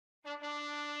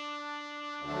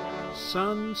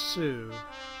Sun Tzu,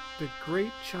 the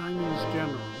great Chinese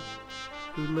general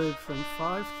who lived from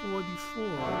 544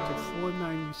 to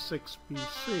 496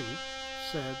 BC,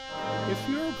 said, "If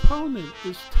your opponent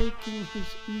is taking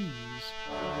his ease,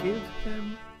 give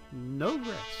him no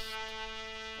rest.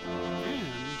 And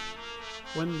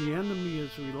when the enemy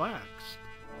is relaxed,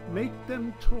 make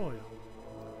them toil.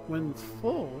 When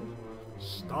full,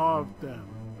 starve them.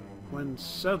 When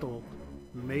settled,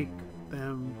 make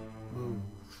them move."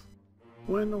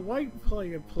 When a white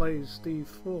player plays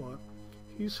d4,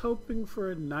 he's hoping for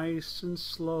a nice and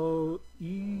slow,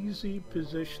 easy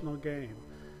positional game.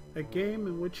 A game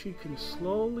in which he can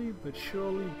slowly but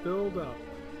surely build up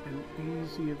an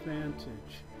easy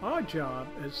advantage. Our job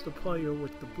as the player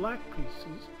with the black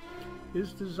pieces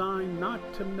is designed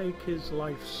not to make his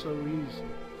life so easy.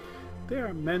 There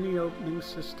are many opening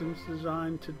systems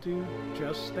designed to do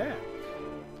just that,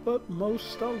 but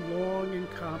most are long and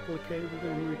complicated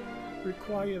and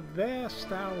require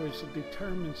vast hours of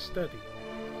determined study.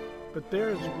 But there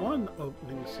is one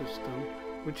opening system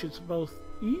which is both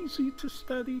easy to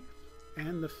study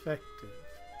and effective.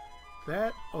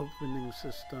 That opening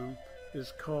system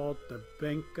is called the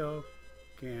Benko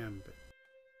Gambit.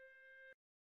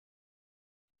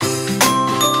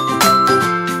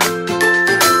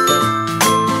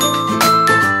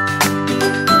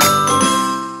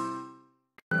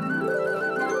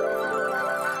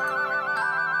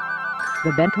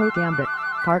 The Benko Gambit,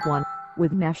 Part 1,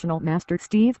 with National Master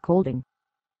Steve Colding.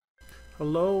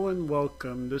 Hello and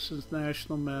welcome. This is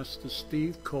National Master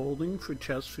Steve Colding for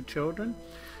Chess for Children,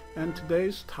 and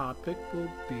today's topic will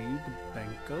be the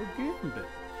Benko Gambit.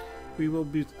 We will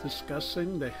be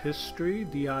discussing the history,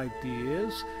 the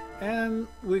ideas, and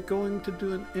we're going to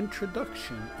do an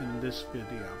introduction in this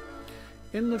video.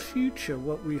 In the future,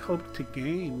 what we hope to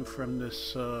gain from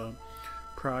this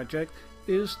project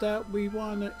is that we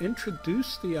want to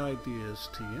introduce the ideas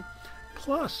to you.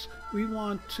 Plus, we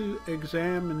want to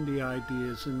examine the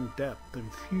ideas in depth in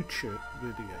future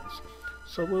videos.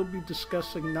 So we'll be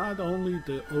discussing not only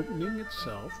the opening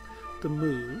itself, the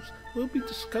moves, we'll be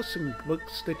discussing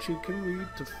books that you can read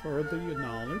to further your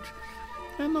knowledge,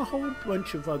 and a whole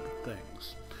bunch of other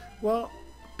things. Well,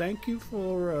 thank you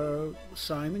for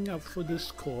signing up for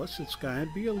this course. It's going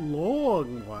to be a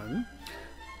long one,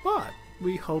 but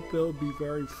we hope it'll be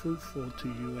very fruitful to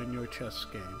you in your chess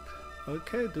game.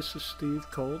 Okay, this is Steve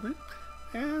Colding,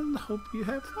 and hope you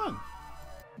have fun.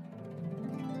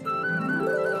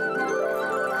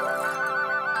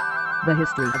 The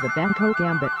history of the Benko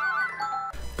Gambit.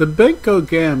 The Benko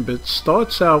Gambit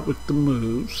starts out with the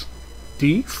moves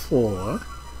d4,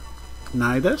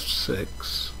 knight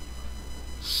f6,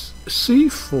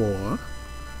 c4,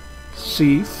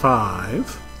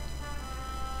 c5,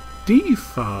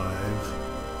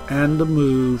 d5, and the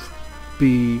move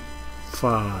b5.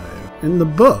 In the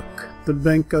book, The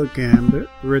Benko Gambit,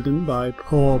 written by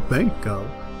Paul Benko,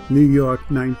 New York,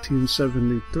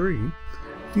 1973,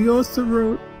 the author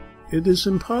wrote, "It is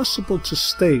impossible to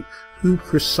state who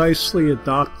precisely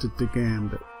adopted the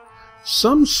gambit.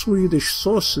 Some Swedish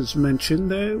sources mention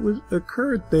that it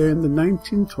occurred there in the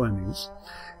 1920s,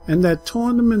 and that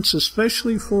tournaments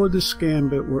especially for this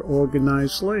gambit were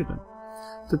organized later.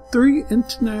 The three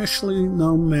internationally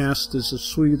known masters of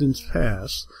Sweden's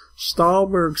past,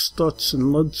 Stalberg, Stutz,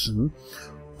 and Ludzen,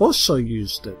 also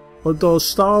used it, although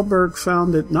Stalberg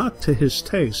found it not to his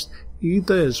taste,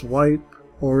 either as white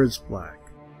or as black.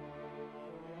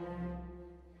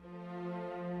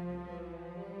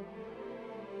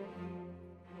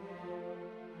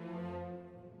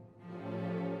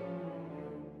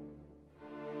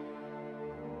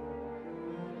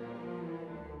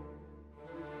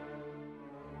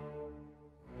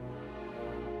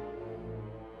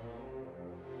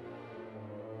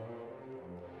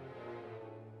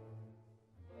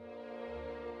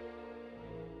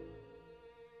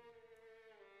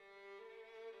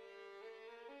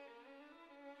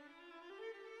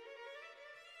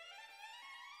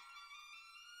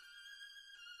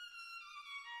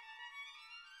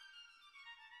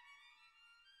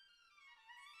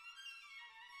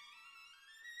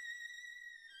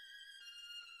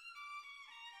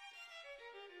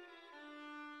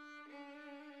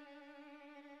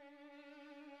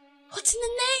 What's in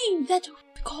the name that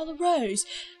we call a rose?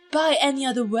 By any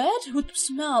other word would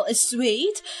smell as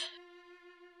sweet.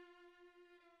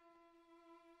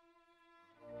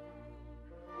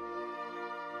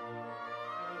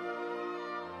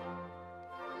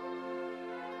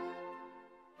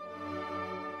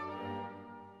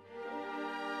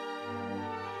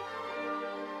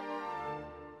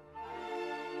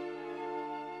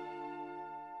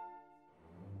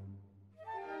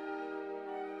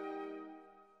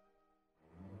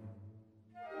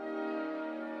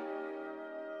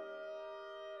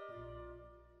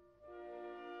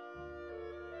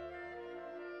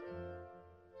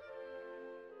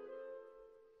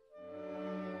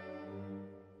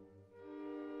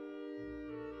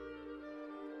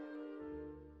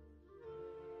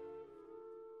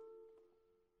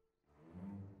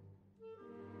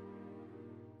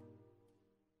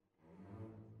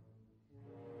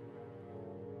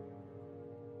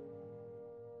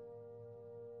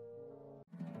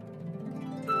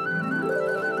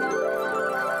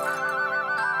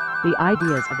 The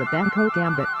ideas of the Benko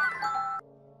Gambit.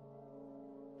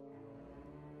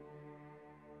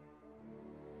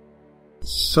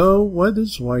 So, what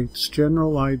is White's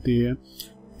general idea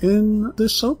in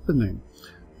this opening?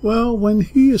 Well, when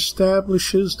he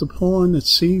establishes the pawn at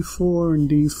c4 and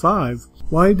d5,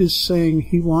 White is saying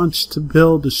he wants to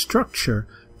build a structure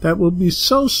that will be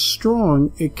so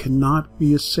strong it cannot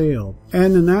be assailed.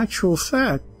 And in actual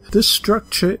fact, this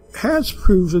structure has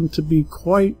proven to be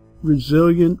quite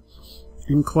resilient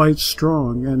and quite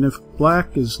strong, and if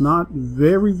Black is not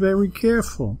very, very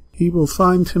careful, he will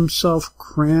find himself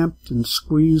cramped and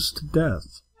squeezed to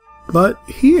death. But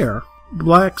here,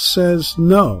 Black says,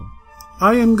 no,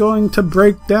 I am going to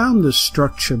break down this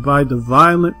structure by the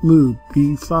violent move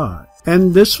b5,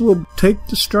 and this will take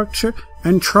the structure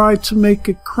and try to make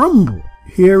it crumble.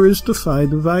 Here is the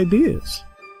fight of ideas.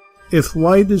 If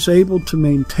White is able to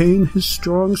maintain his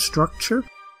strong structure,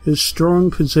 his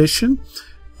strong position,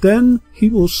 then he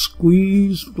will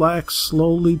squeeze Black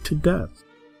slowly to death.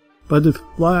 But if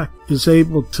Black is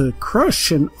able to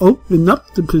crush and open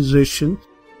up the position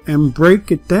and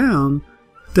break it down,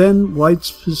 then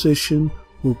White's position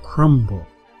will crumble.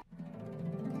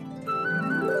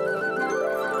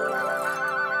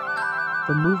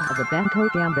 The move of the Benko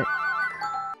Gambit.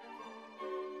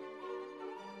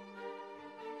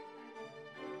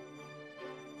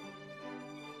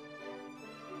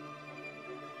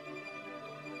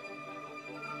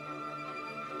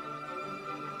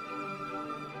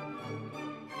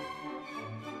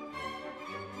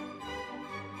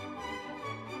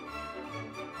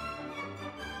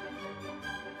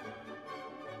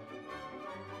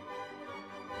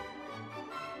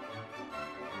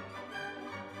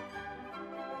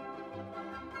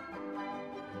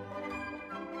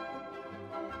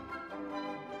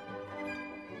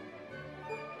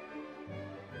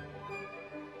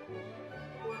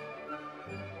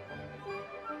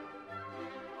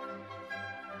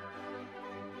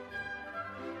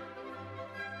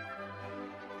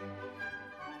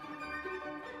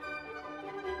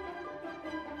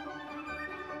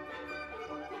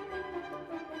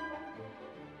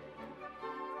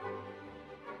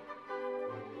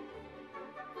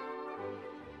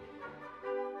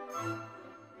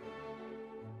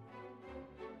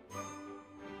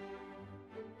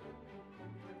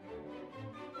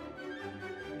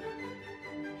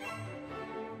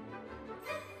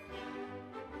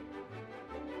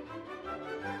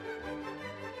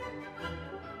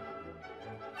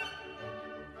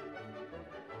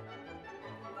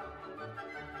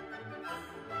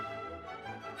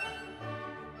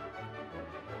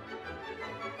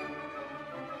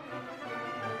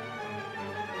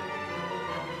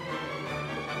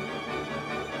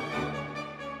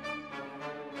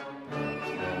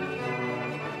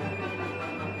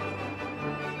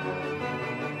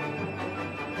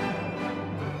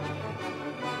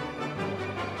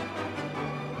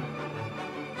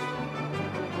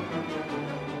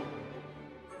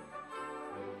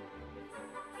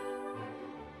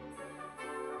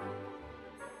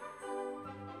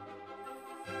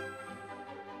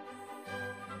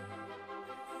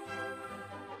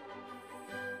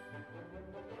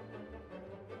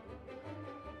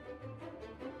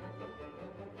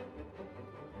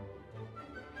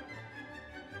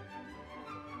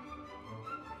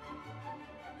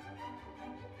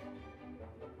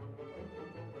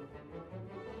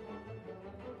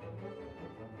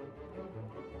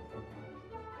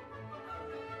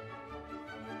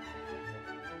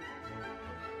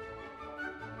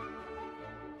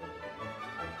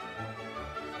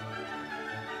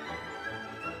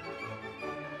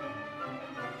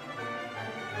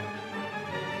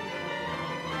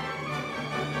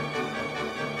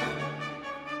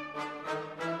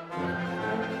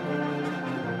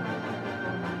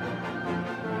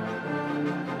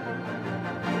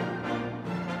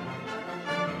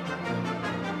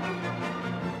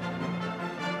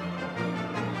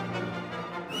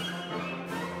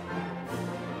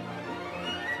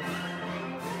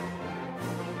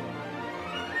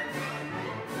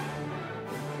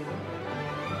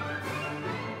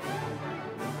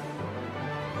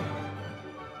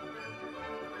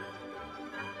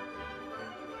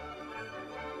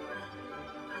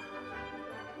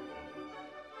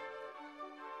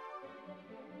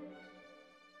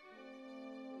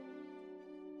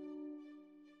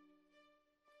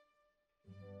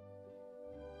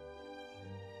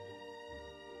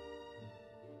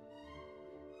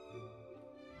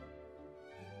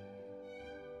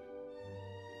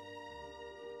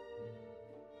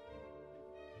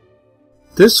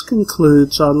 This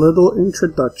concludes our little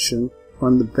introduction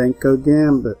on the Benko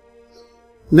Gambit.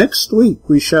 Next week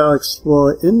we shall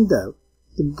explore in depth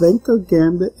the Benko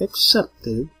Gambit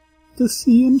accepted, the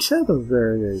fianchetto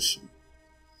variation.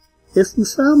 If you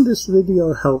found this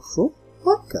video helpful,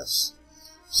 like us.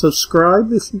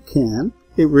 Subscribe if you can,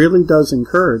 it really does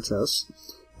encourage us,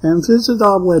 and visit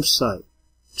our website,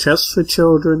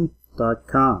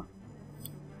 chessforchildren.com.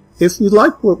 If you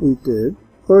like what we did,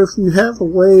 or if you have a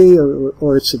way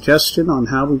or a suggestion on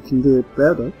how we can do it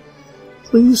better,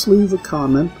 please leave a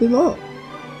comment below.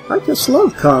 I just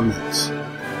love comments.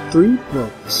 3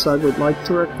 books I would like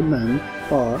to recommend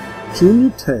are Junior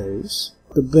Tay's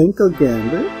The Benko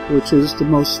Gambit, which is the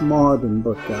most modern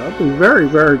book out. A very,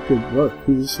 very good book.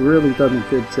 He's really done a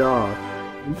good job.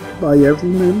 By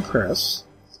Everyman Press.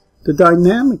 The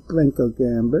Dynamic Benko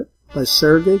Gambit by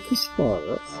Sergei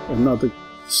Kasparov, another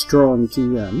strong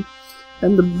GM.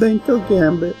 And The Benko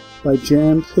Gambit by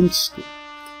Jan Pinsky.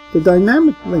 The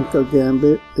Dynamic Benko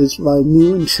Gambit is by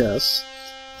New in Chess,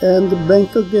 and The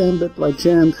Benko Gambit by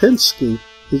Jan Pinsky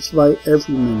is by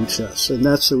Everyman Chess, and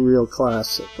that's a real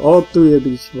classic. All 3 of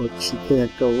these books you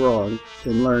can't go wrong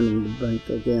in learning the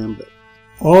Benko Gambit.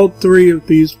 All 3 of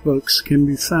these books can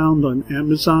be found on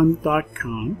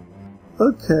Amazon.com.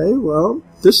 Okay, well,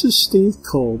 this is Steve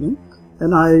Colden,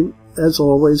 and I, as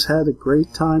always, had a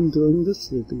great time doing this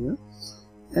video.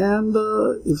 And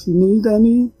if you need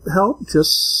any help,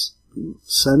 just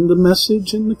send a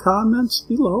message in the comments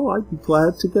below. I'd be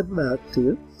glad to get back to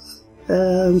you.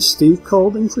 And Steve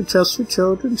Colden for Chess for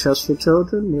Children,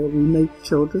 where we make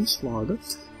children smarter.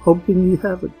 Hoping you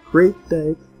have a great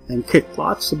day and kick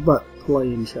lots of butt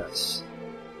playing chess.